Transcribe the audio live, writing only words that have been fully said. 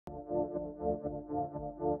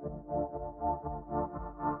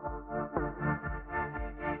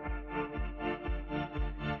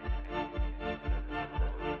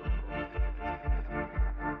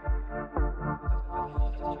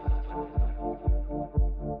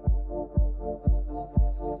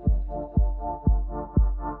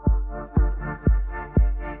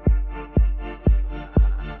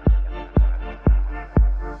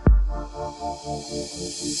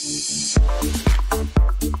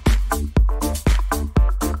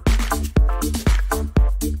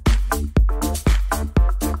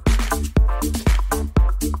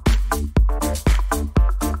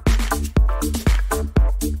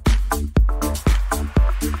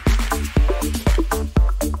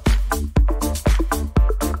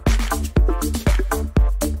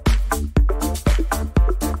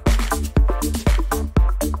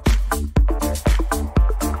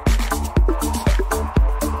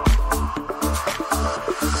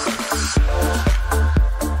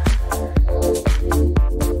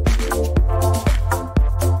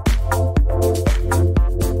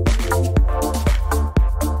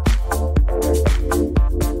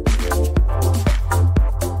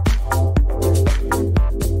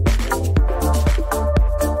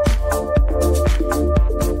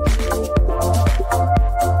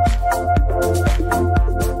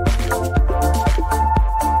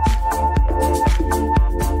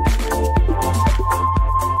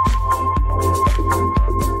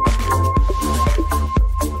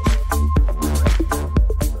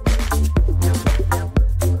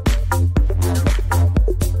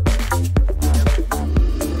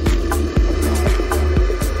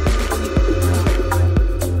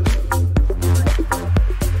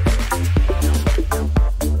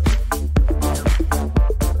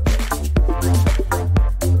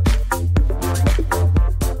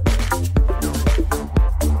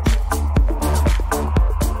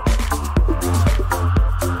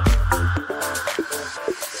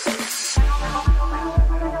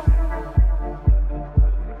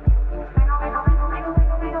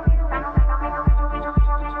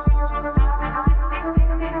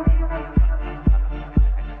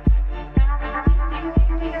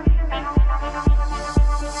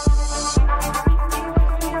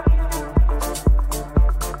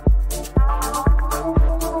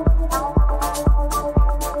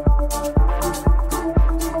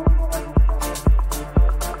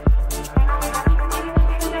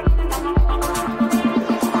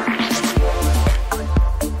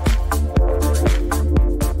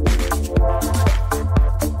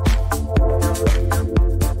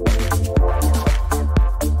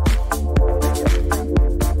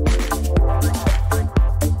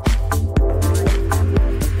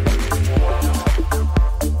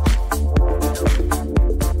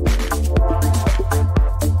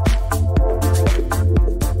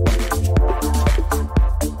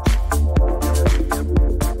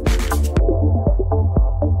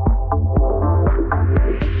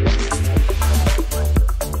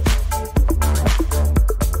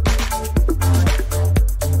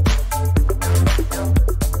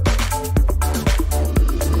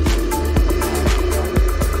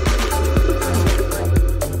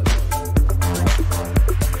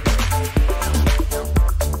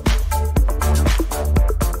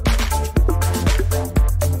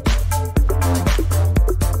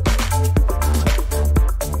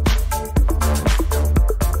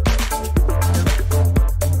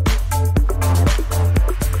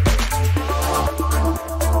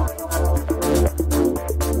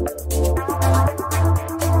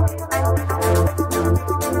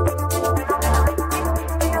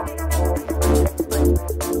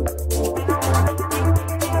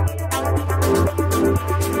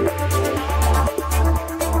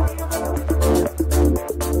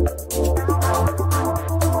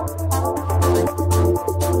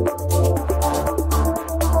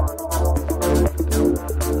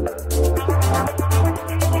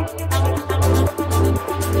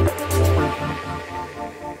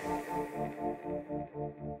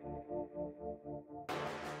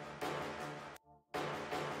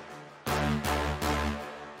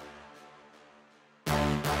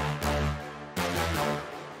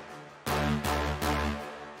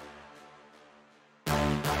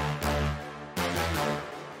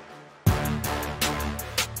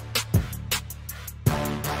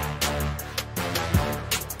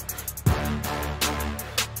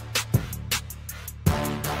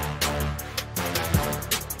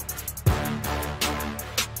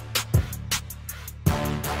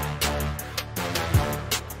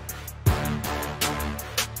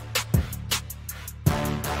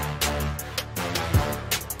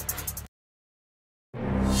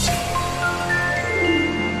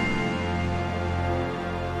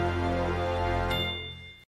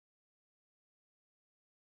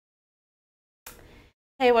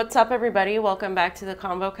Hey, what's up, everybody? Welcome back to the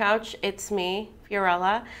Convo Couch. It's me,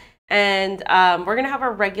 Fiorella, and we're gonna have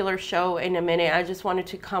our regular show in a minute. I just wanted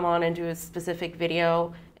to come on and do a specific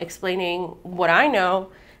video explaining what I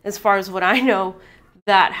know, as far as what I know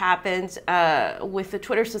that happened with the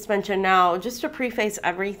Twitter suspension. Now, just to preface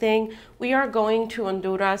everything, we are going to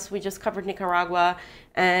Honduras. We just covered Nicaragua,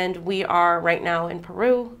 and we are right now in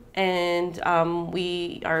Peru. And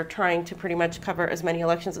we are trying to pretty much cover as many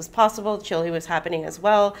elections as possible. Chile was happening as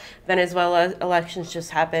well. Venezuela elections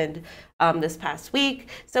just happened this past week.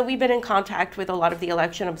 So we've been in contact with a lot of the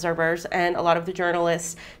election observers and a lot of the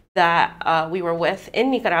journalists that we were with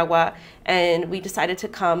in Nicaragua, and we decided to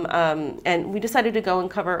come and we decided to go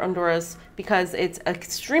and cover Honduras because it's an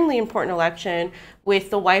extremely important election with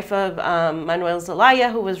the wife of Manuel Zelaya,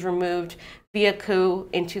 who was removed via coup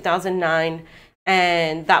in 2009.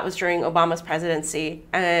 And that was during Obama's presidency,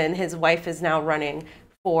 and his wife is now running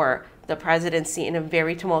for the presidency in a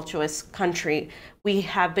very tumultuous country. We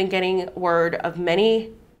have been getting word of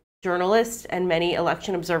many journalists and many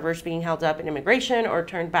election observers being held up in immigration or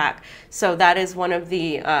turned back. So that is one of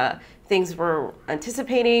the things we're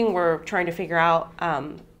anticipating. We're trying to figure out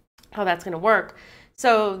how that's going to work.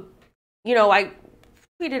 So, you know, I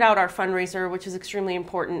tweeted out our fundraiser, which is extremely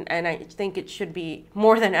important, and I think it should be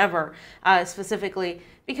more than ever, specifically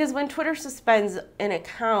because when Twitter suspends an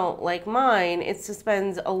account like mine, it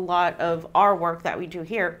suspends a lot of our work that we do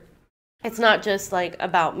here. It's not just like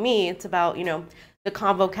about me, it's about, you know, the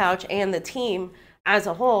Convo Couch and the team as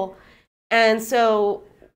a whole. And so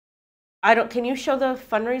can you show the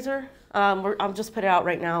fundraiser? I'll just put it out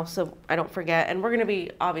right now so I don't forget, and we're going to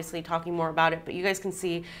be obviously talking more about it, but you guys can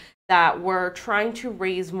see that we're trying to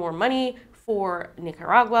raise more money for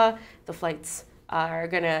Nicaragua. The flights are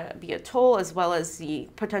going to be a toll, as well as the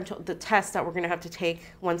test that we're going to have to take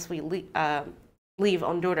once we leave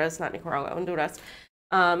Honduras, not Nicaragua, Honduras.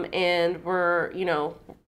 And we're, you know,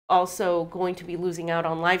 also going to be losing out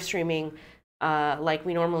on live streaming like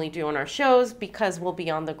we normally do on our shows, because we'll be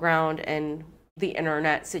on the ground and the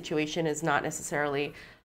internet situation is not necessarily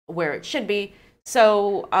where it should be.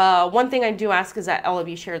 So one thing I do ask is that all of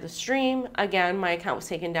you share the stream. Again, my account was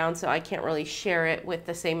taken down, so I can't really share it with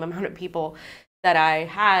the same amount of people that I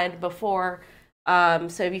had before.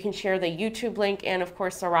 So if you can share the YouTube link and, of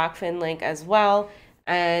course, the Rokfin link as well.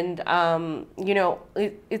 And, you know,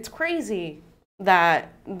 it's crazy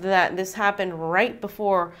that this happened right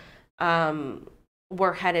before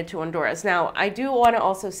we're headed to Honduras. Now, I do want to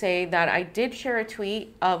also say that I did share a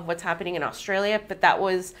tweet of what's happening in Australia, but that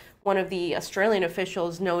was one of the Australian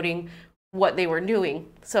officials noting what they were doing.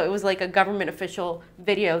 So it was like a government official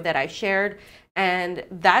video that I shared, and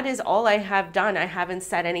that is all I have done. I haven't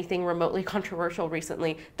said anything remotely controversial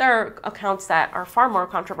recently. There are accounts that are far more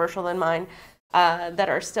controversial than mine that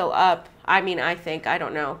are still up. I mean, I think, I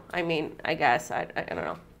don't know. I mean, I guess, I don't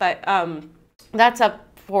know. But that's up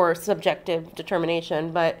for subjective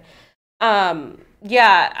determination. But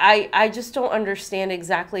yeah, I just don't understand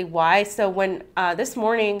exactly why. So when this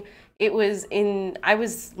morning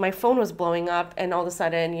my phone was blowing up, and all of a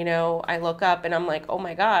sudden, you know, I look up and I'm like, oh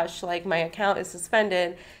my gosh, like my account is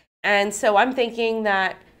suspended. And so I'm thinking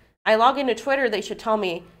that I log into Twitter, they should tell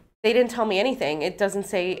me. They didn't tell me anything. It doesn't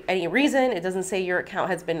say any reason. It doesn't say your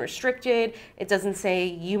account has been restricted. It doesn't say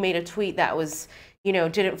you made a tweet that was, you know,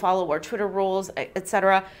 didn't follow our Twitter rules,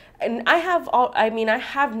 etc. And I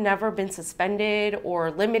have never been suspended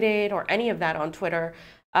or limited or any of that on Twitter.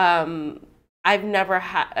 I've never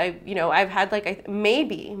had, you know, I've had like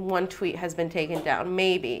maybe one tweet has been taken down,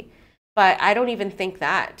 maybe. But I don't even think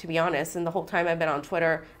that, to be honest. And the whole time I've been on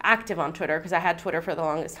Twitter, active on Twitter, because I had Twitter for the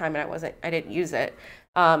longest time and I didn't use it.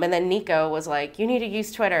 And then Niko was like, you need to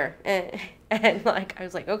use Twitter. And like, I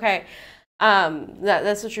was like, okay.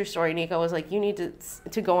 That's a true story. Niko was like, you need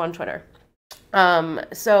to go on Twitter.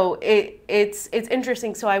 So it's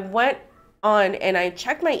interesting. So I went on and I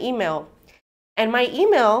checked my email, and my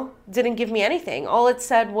email didn't give me anything. All it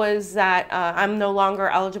said was that I'm no longer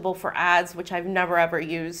eligible for ads, which I've never ever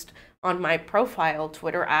used on my profile,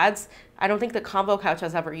 Twitter ads. I don't think the Convo Couch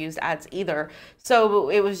has ever used ads either. So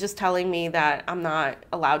it was just telling me that I'm not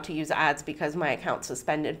allowed to use ads because my account's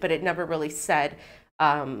suspended, but it never really said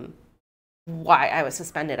why I was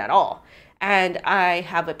suspended at all. And I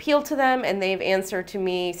have appealed to them, and they've answered to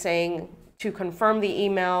me saying to confirm the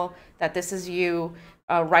email that this is you,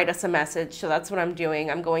 write us a message. So that's what I'm doing.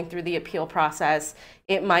 I'm going through the appeal process.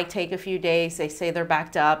 It might take a few days. They say they're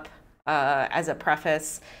backed up as a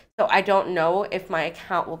preface. So I don't know if my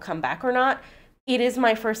account will come back or not. It is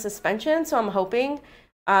my first suspension, so I'm hoping.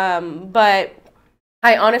 But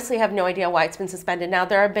I honestly have no idea why it's been suspended. Now,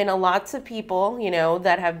 there have been lots of people, you know,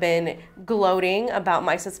 that have been gloating about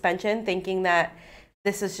my suspension, thinking that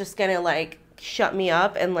this is just gonna like shut me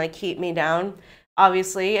up and like keep me down.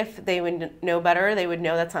 Obviously, if they would know better, they would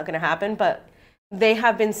know that's not gonna happen. But they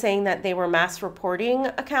have been saying that they were mass reporting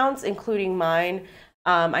accounts, including mine.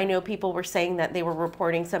 I know people were saying that they were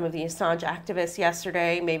reporting some of the Assange activists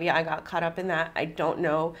yesterday. Maybe I got caught up in that. I don't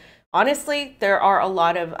know. Honestly, there are a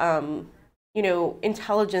lot of you know,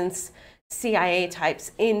 intelligence CIA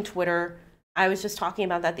types in Twitter. I was just talking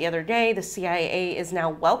about that the other day. The CIA is now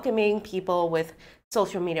welcoming people with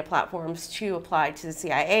social media platforms to apply to the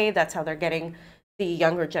CIA. That's how they're getting the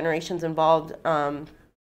younger generations involved.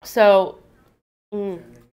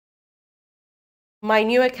 My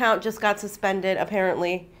new account just got suspended,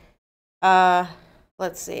 apparently. Let's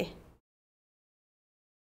see.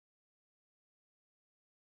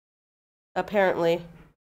 Apparently.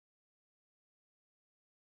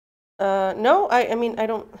 No, I mean, I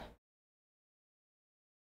don't.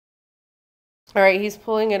 All right, he's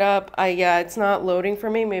pulling it up. Yeah, it's not loading for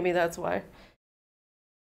me. Maybe that's why.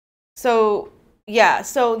 So, yeah,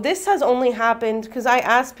 so this has only happened because I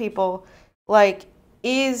asked people, like,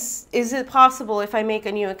 is it possible if I make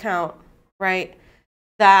a new account, right,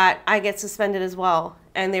 that I get suspended as well?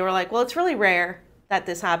 And they were like, well, it's really rare that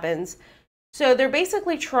this happens. So they're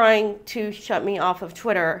basically trying to shut me off of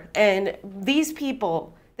Twitter. And these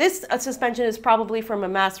people, this suspension is probably from a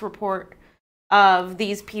mass report of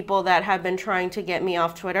these people that have been trying to get me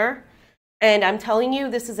off Twitter. And I'm telling you,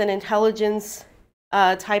 this is an intelligence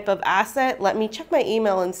type of asset. Let me check my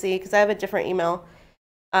email and see, because I have a different email.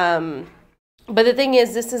 But the thing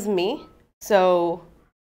is, this is me. So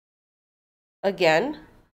again,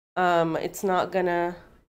 it's not gonna.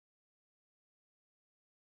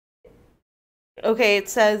 Okay, it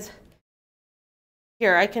says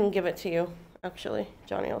here, I can give it to you. Actually,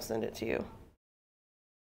 Johnny, I'll send it to you.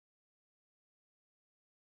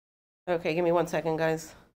 Okay, give me 1 second,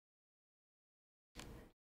 guys.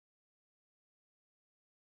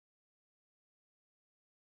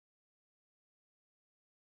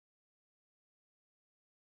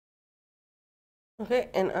 Okay,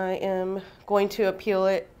 and I am going to appeal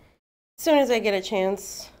it as soon as I get a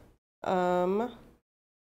chance. They're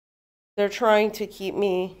trying to keep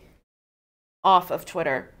me off of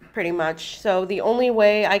Twitter, pretty much. So the only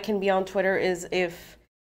way I can be on Twitter is if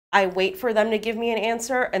I wait for them to give me an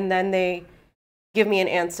answer, and then they give me an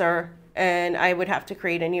answer, and I would have to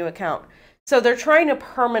create a new account. So they're trying to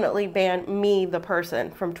permanently ban me, the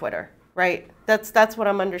person, from Twitter, right? That's what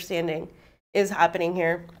I'm understanding is happening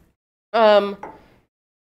here. Let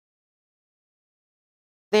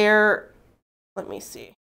me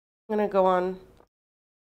see. I'm gonna go on.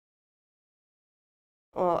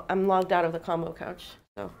 Well, I'm logged out of the Convo Couch,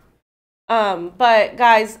 so. But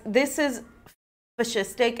guys, this is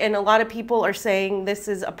fascistic, and a lot of people are saying this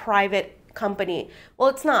is a private company. Well,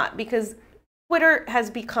 it's not, because Twitter has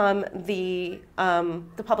become the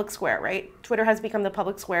public square, right? Twitter has become the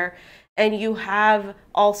public square, and you have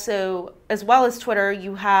also, as well as Twitter,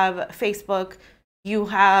 you have Facebook, you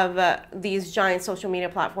have these giant social media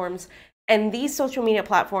platforms, and these social media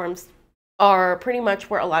platforms are pretty much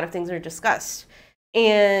where a lot of things are discussed.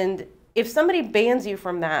 And if somebody bans you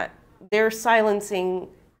from that, they're silencing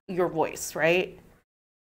your voice, right?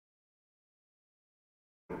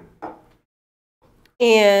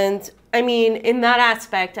 And I mean, in that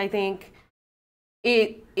aspect, I think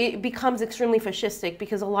it becomes extremely fascistic,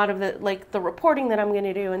 because a lot of the reporting that I'm going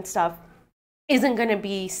to do and stuff isn't going to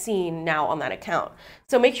be seen now on that account.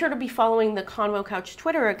 So make sure to be following the Convo Couch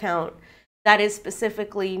Twitter account that is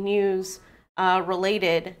specifically news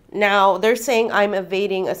related. Now, they're saying I'm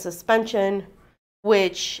evading a suspension,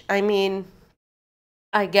 which, I mean,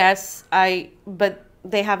 I guess but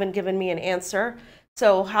they haven't given me an answer.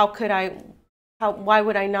 So why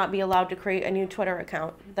would I not be allowed to create a new Twitter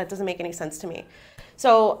account? That doesn't make any sense to me.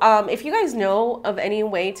 So if you guys know of any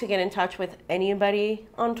way to get in touch with anybody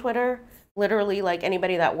on Twitter, literally like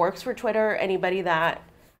anybody that works for Twitter, anybody that,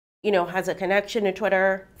 you know, has a connection to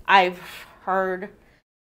Twitter, I've heard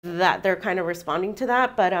that they're kind of responding to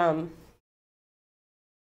that, but oh,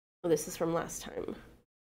 this is from last time.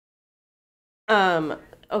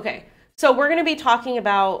 Okay, so we're going to be talking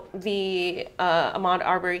about the Ahmaud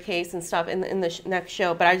Arbery case and stuff in the next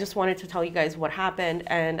show, but I just wanted to tell you guys what happened.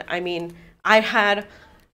 And I mean, I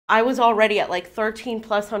was already at like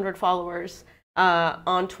 13,000+ followers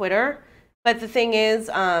on Twitter, but the thing is,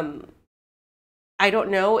 I don't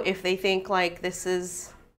know if they think like this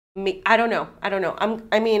is me. I don't know.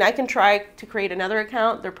 I mean, I can try to create another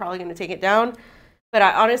account. They're probably going to take it down, but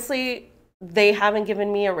I honestly, they haven't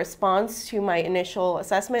given me a response to my initial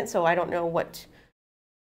assessment, so I don't know what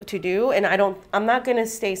to do. And I'm not going to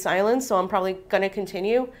stay silent, so I'm probably going to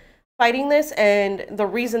continue fighting this. And the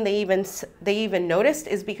reason they even noticed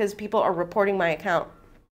is because people are reporting my account.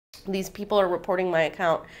 These people are reporting my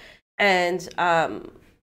account, and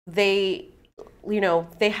they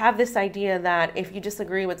have this idea that if you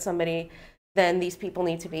disagree with somebody, then these people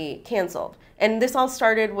need to be canceled. And this all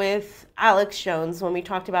started with Alex Jones when we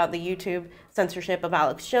talked about the YouTube censorship of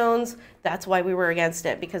Alex Jones. That's why we were against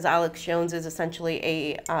it, because Alex Jones is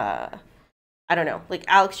essentially Alex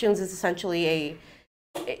Jones is essentially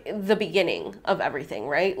the beginning of everything,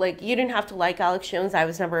 right? Like, you didn't have to like Alex Jones. I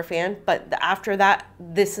was never a fan, but after that,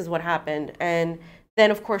 this is what happened. And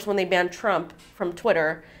then, of course, when they banned Trump from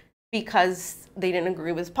Twitter because they didn't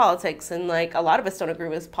agree with his politics, and like a lot of us don't agree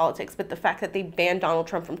with his politics, but the fact that they banned Donald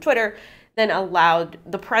Trump from Twitter then allowed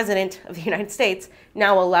the president of the United States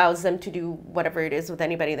now allows them to do whatever it is with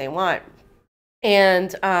anybody they want.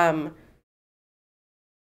 And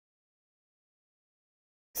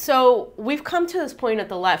so we've come to this point at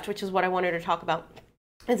the left, which is what I wanted to talk about,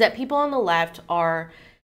 is that people on the left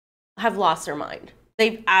have lost their mind.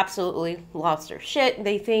 They've absolutely lost their shit.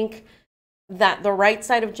 They think that the right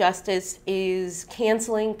side of justice is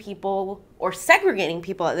canceling people or segregating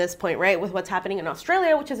people at this point, right? With what's happening in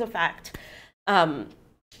Australia, which is a fact,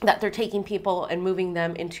 that they're taking people and moving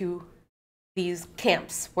them into these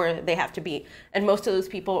camps where they have to be. And most of those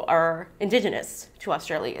people are indigenous to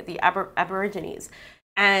Australia, the Aborigines.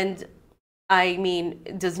 And I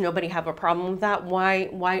mean, does nobody have a problem with that?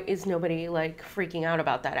 Why is nobody like freaking out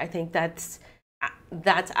about that? I think that's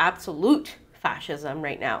absolute fascism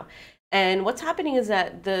right now. And what's happening is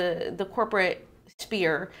that the corporate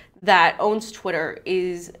sphere that owns Twitter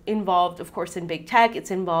is involved, of course, in big tech.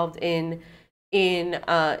 It's involved in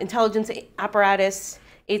intelligence apparatus.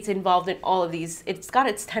 It's involved in all of these. It's got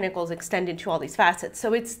its tentacles extended to all these facets.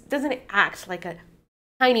 So it doesn't act like a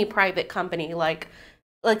tiny private company like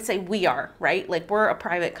say we are, right? Like, we're a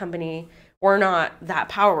private company. We're not that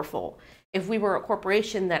powerful. If we were a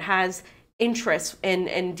corporation that has interests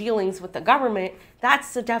and dealings with the government,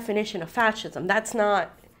 that's the definition of fascism. That's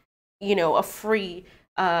not, a free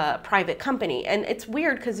private company. And it's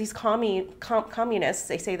weird because these communists,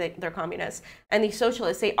 they say that they're communists, and these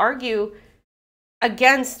socialists, they argue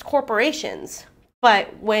against corporations.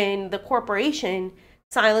 But when the corporation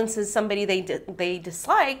silences somebody they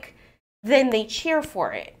dislike, then they cheer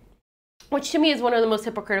for it, which to me is one of the most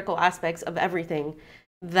hypocritical aspects of everything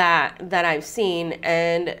that I've seen.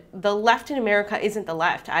 And the left in America isn't the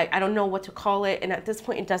left. I don't know what to call it. And at this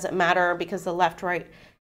point, it doesn't matter, because the left-right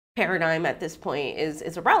paradigm at this point is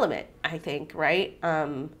irrelevant, I think, right?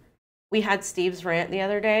 We had Steve's rant the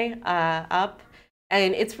other day up,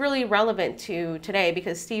 and it's really relevant to today,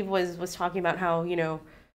 because Steve was talking about how,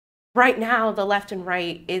 right now the left and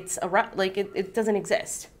right, it doesn't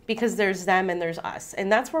exist, because there's them and there's us,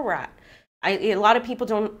 and that's where we're at. A lot of people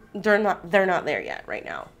they're not there yet right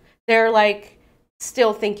now. They're like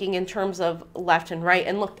still thinking in terms of left and right.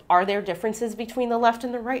 And look, are there differences between the left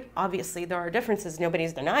and the right? Obviously there are differences.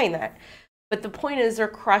 Nobody's denying that. But the point is, they're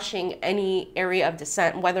crushing any area of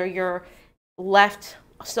dissent, whether you're left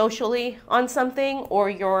socially on something or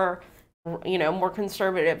you're more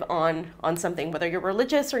conservative on something, whether you're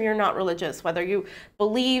religious or you're not religious, whether you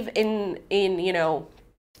believe in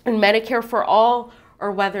Medicare for all,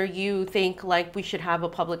 or whether you think like we should have a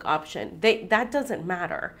public option. That doesn't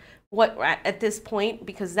matter at this point,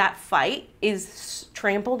 because that fight is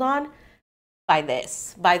trampled on by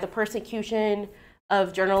the persecution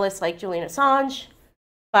of journalists like Julian Assange,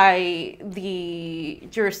 by the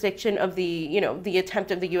jurisdiction of the attempt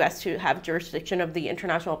of the US to have jurisdiction of the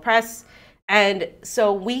international press. And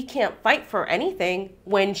so we can't fight for anything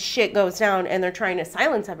when shit goes down and they're trying to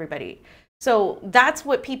silence everybody. So that's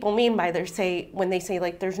what people mean by when they say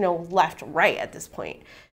like there's no left right at this point,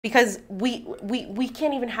 because we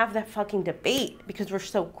can't even have that fucking debate because we're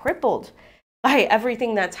so crippled by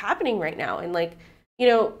everything that's happening right now. And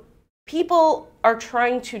people are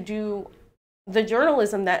trying to do the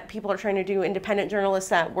journalism that people are trying to do, independent journalists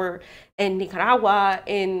that were in Nicaragua,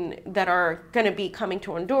 that are going to be coming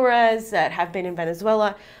to Honduras, that have been in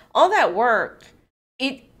Venezuela, all that work,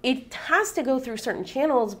 it has to go through certain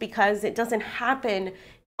channels because it doesn't happen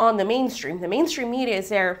on the mainstream. The mainstream media is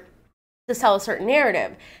there to sell a certain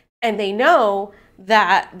narrative. And they know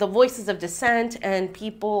that the voices of dissent and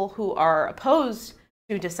people who are opposed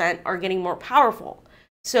to dissent are getting more powerful.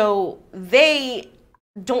 So they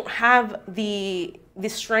don't have the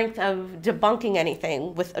strength of debunking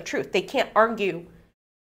anything with a truth. They can't argue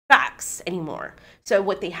facts anymore. So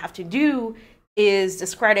what they have to do is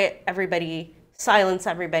discredit everybody, silence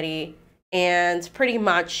everybody, and pretty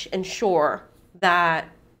much ensure that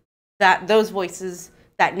those voices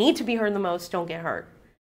that need to be heard the most don't get heard.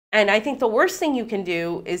 And I think the worst thing you can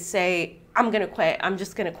do is say, I'm going to quit. I'm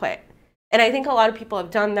just going to quit. And I think a lot of people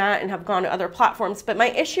have done that and have gone to other platforms. But my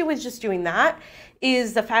issue with just doing that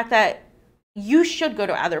is the fact that you should go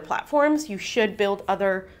to other platforms. You should build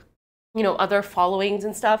other, other followings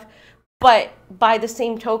and stuff. But by the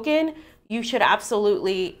same token, you should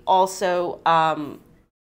absolutely also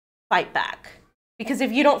fight back. Because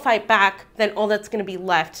if you don't fight back, then all that's going to be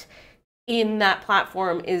left in that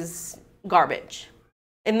platform is garbage.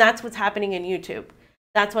 And that's what's happening in YouTube.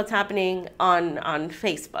 That's what's happening on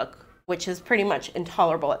Facebook, which is pretty much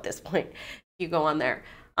intolerable at this point. You go on there.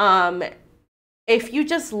 If you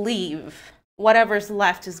just leave, whatever's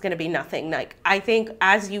left is going to be nothing. Like, I think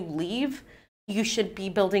as you leave, you should be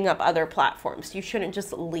building up other platforms. You shouldn't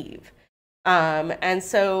just leave. And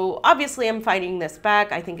so obviously I'm fighting this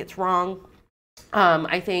back. I think it's wrong.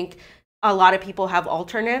 I think a lot of people have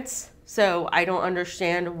alternates. So I don't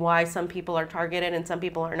understand why some people are targeted and some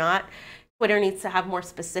people are not. Twitter needs to have more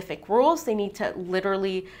specific rules. They need to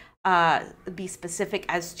literally be specific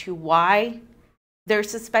as to why they're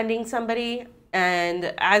suspending somebody.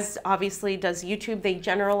 And as obviously does YouTube, they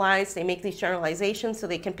generalize, they make these generalizations so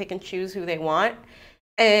they can pick and choose who they want.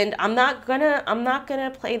 And I'm not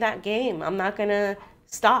gonna play that game. I'm not gonna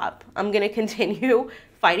stop. I'm gonna continue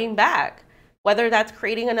fighting back. Whether that's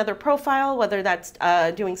creating another profile, whether that's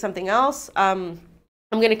doing something else, I'm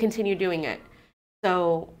going to continue doing it.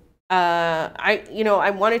 So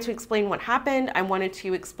I wanted to explain what happened. I wanted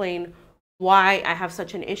to explain why I have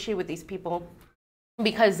such an issue with these people,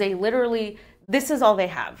 because they literally, this is all they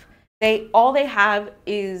have. All they have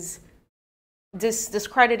is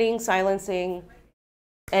discrediting, silencing,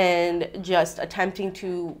 and just attempting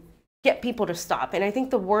to get people to stop. And I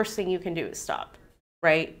think the worst thing you can do is stop,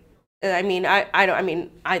 right? I mean,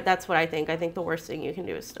 that's what I think. I think the worst thing you can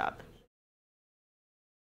do is stop.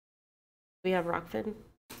 We have Rokfin.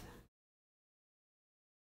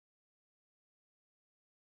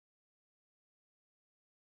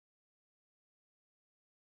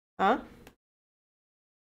 Huh?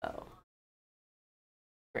 Oh.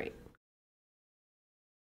 Great.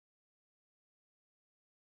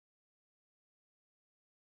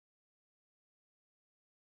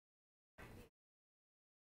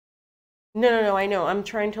 No, I know. I'm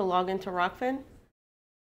trying to log into Rokfin,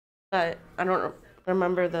 but I don't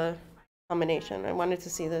remember the combination. I wanted to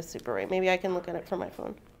see the super rate. Maybe I can look at it from my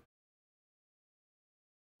phone.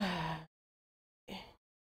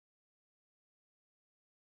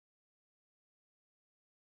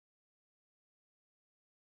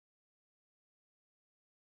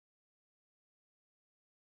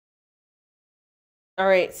 All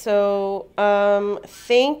right, so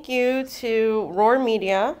thank you to Roar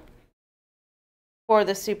Media for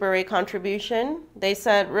the Super Ray contribution. They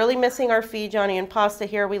said, really missing our feed, Jonny and Pasta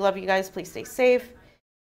here. We love you guys. Please stay safe.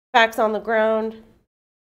 Facts on the ground.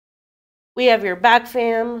 We have your back,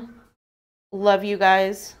 fam. Love you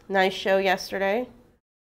guys. Nice show yesterday.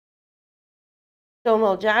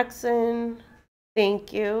 Stonewall Jackson,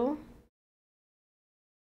 thank you.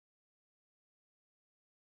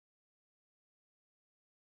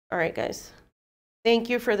 All right, guys. Thank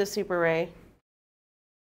you for the Super Ray.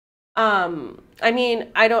 I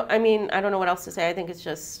don't know what else to say. I think it's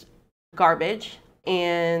just garbage.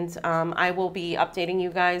 And I will be updating you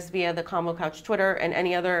guys via the Convo Couch Twitter and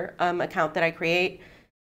any other account that I create.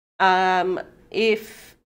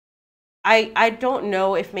 If I don't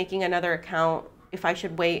know if making another account, if I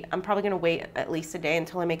should wait. I'm probably going to wait at least a day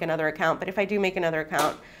until I make another account. But if I do make another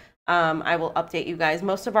account, I will update you guys.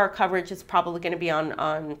 Most of our coverage is probably going to be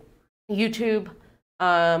on YouTube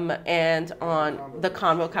and on the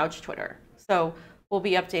Convo Couch Twitter. So we'll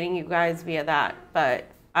be updating you guys via that. But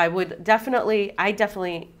I definitely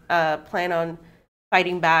plan on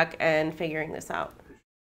fighting back and figuring this out.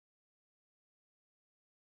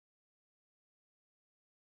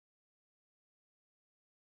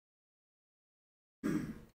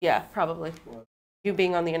 Yeah, probably. You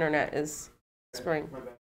being on the internet is screwing.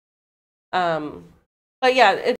 But yeah,